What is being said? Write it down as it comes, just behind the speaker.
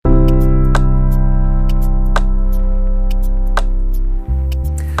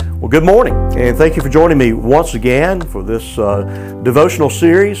Good morning, and thank you for joining me once again for this devotional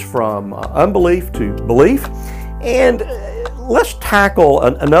series from Unbelief to Belief. And let's tackle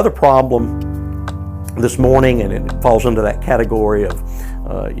another problem this morning, and it falls into that category of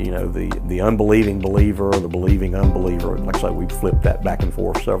the unbelieving believer or the believing unbeliever. Like I said, we've flipped that back and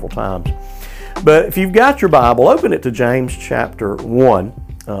forth several times. But if you've got your Bible, open it to James chapter 1,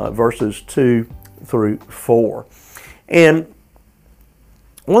 verses 2 through 4. And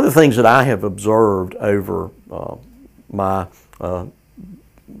one of the things that I have observed over my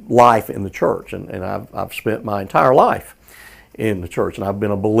life in the church, and I've spent my entire life in the church, and I've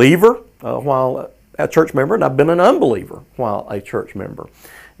been a believer while a church member, and I've been an unbeliever while a church member.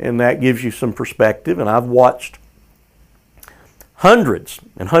 And that gives you some perspective, and I've watched hundreds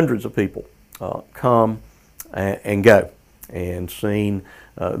and hundreds of people come and go, and seen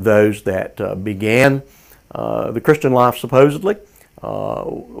those that began the Christian life supposedly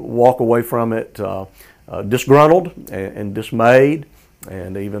walk away from it disgruntled and dismayed,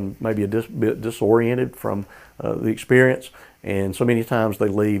 and even maybe a bit disoriented from the experience, and so many times they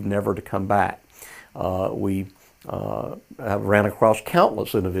leave never to come back. We have ran across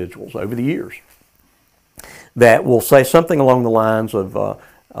countless individuals over the years that will say something along the lines of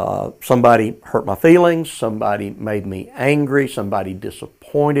somebody hurt my feelings, somebody made me angry, somebody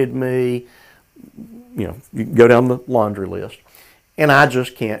disappointed me. You can go down the laundry list. And I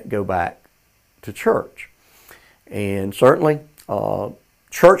just can't go back to church. And certainly,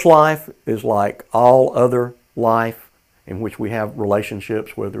 church life is like all other life in which we have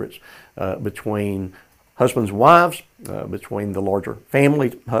relationships, whether it's between husbands and wives, between the larger family,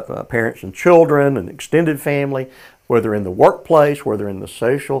 parents and children, and extended family, whether in the workplace, whether in the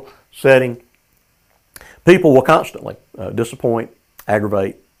social setting. People will constantly disappoint,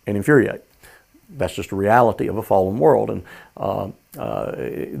 aggravate, and infuriate. That's just a reality of a fallen world, and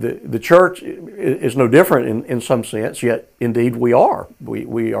the church is no different in some sense. Yet, indeed, we are.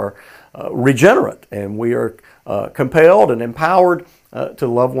 We are regenerate, and we are compelled and empowered to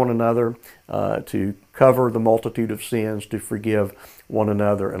love one another, to cover the multitude of sins, to forgive one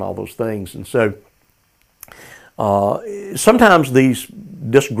another, and all those things. And so, sometimes these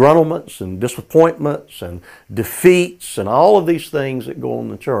disgruntlements and disappointments and defeats and all of these things that go on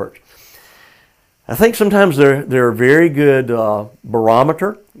in the church, I think sometimes they're a very good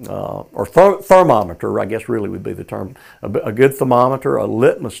barometer, or thermometer, I guess really would be the term, a good thermometer, a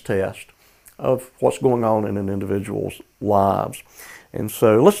litmus test of what's going on in an individual's lives. And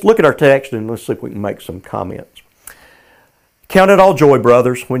so let's look at our text and let's see if we can make some comments. Count it all joy,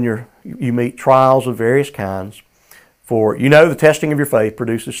 brothers, when you meet trials of various kinds, for you know the testing of your faith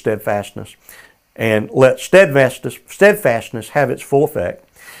produces steadfastness. And let steadfastness have its full effect,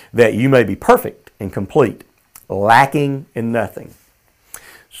 that you may be perfect and complete, lacking in nothing.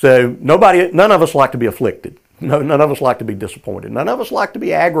 So none of us like to be afflicted. None of us like to be disappointed. None of us like to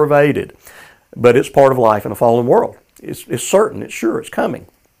be aggravated. But it's part of life in a fallen world. It's certain, it's sure, it's coming.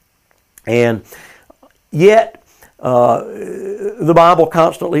 And yet, the Bible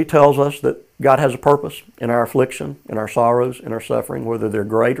constantly tells us that God has a purpose in our affliction, in our sorrows, in our suffering, whether they're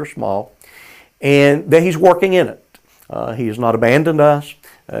great or small, and that He's working in it. He has not abandoned us,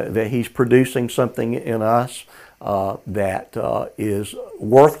 that He's producing something in us that is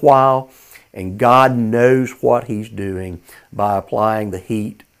worthwhile, and God knows what He's doing by applying the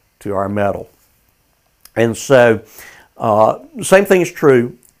heat to our metal. And so, same thing is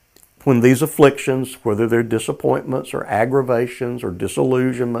true when these afflictions, whether they're disappointments or aggravations or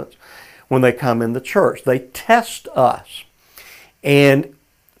disillusionments, when they come in the church. They test us. And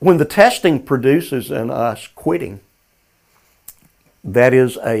when the testing produces in us quitting, that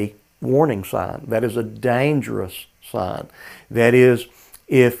is a warning sign. That is a dangerous sign. That is,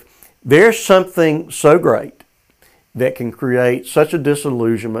 if there's something so great that can create such a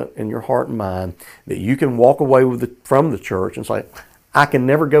disillusionment in your heart and mind that you can walk away from the church and say, I can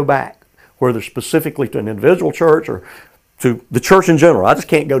never go back, whether specifically to an individual church or to the church in general. I just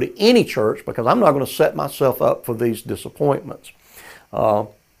can't go to any church because I'm not going to set myself up for these disappointments.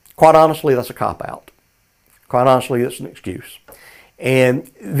 Quite honestly, that's a cop-out. Quite honestly, that's an excuse. And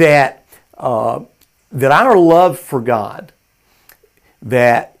that our love for God,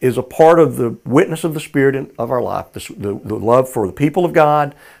 that is a part of the witness of the Spirit of our life, the love for the people of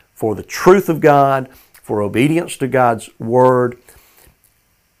God, for the truth of God, for obedience to God's Word,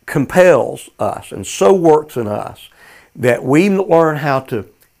 compels us and so works in us that we learn how to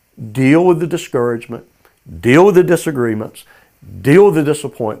deal with the discouragement, deal with the disagreements, deal with the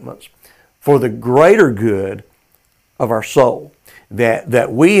disappointments for the greater good of our soul.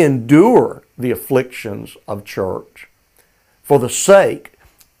 That we endure the afflictions of church for the sake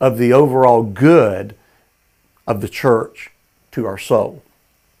of the overall good of the church to our soul.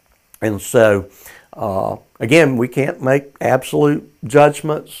 And so, again, we can't make absolute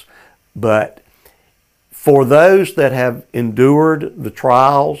judgments, but for those that have endured the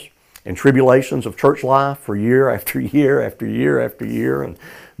trials and tribulations of church life for year after year after year after year, and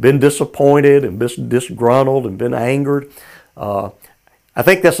been disappointed and been disgruntled and been angered, I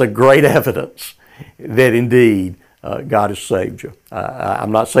think that's a great evidence that indeed God has saved you.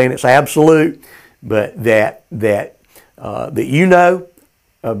 I'm not saying it's absolute, but that you know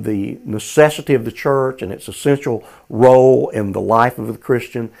of the necessity of the church and its essential role in the life of the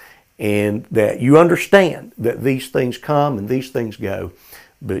Christian, and that you understand that these things come and these things go,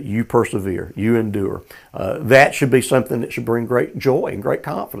 but you persevere, you endure. That should be something that should bring great joy and great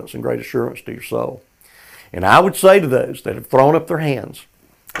confidence and great assurance to your soul. And I would say to those that have thrown up their hands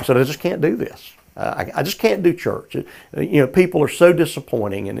and said, I just can't do this. I just can't do church. People are so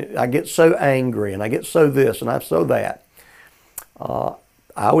disappointing, and I get so angry, and I get so this, and I'm so that.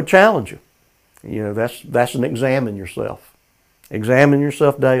 I would challenge you. That's an examine yourself. Examine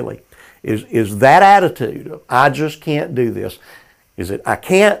yourself daily. Is that attitude of, I just can't do this, is it I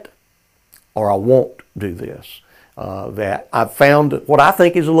can't or I won't do this? That I've found what I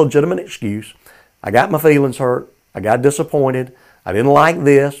think is a legitimate excuse. I got my feelings hurt. I got disappointed. I didn't like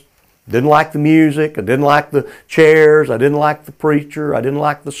this. Didn't like the music. I didn't like the chairs. I didn't like the preacher. I didn't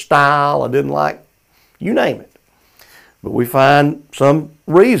like the style. I didn't like, you name it. But we find some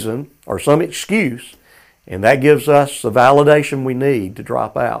reason or some excuse, and that gives us the validation we need to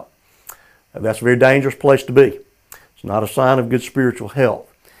drop out. That's a very dangerous place to be. It's not a sign of good spiritual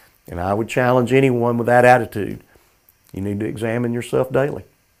health. And I would challenge anyone with that attitude. You need to examine yourself daily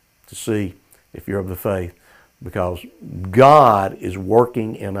to see if you're of the faith, because God is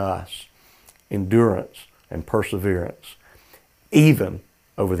working in us endurance and perseverance, even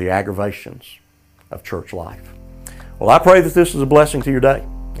over the aggravations of church life. Well, I pray that this is a blessing to your day,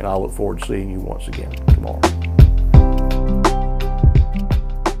 and I look forward to seeing you once again tomorrow.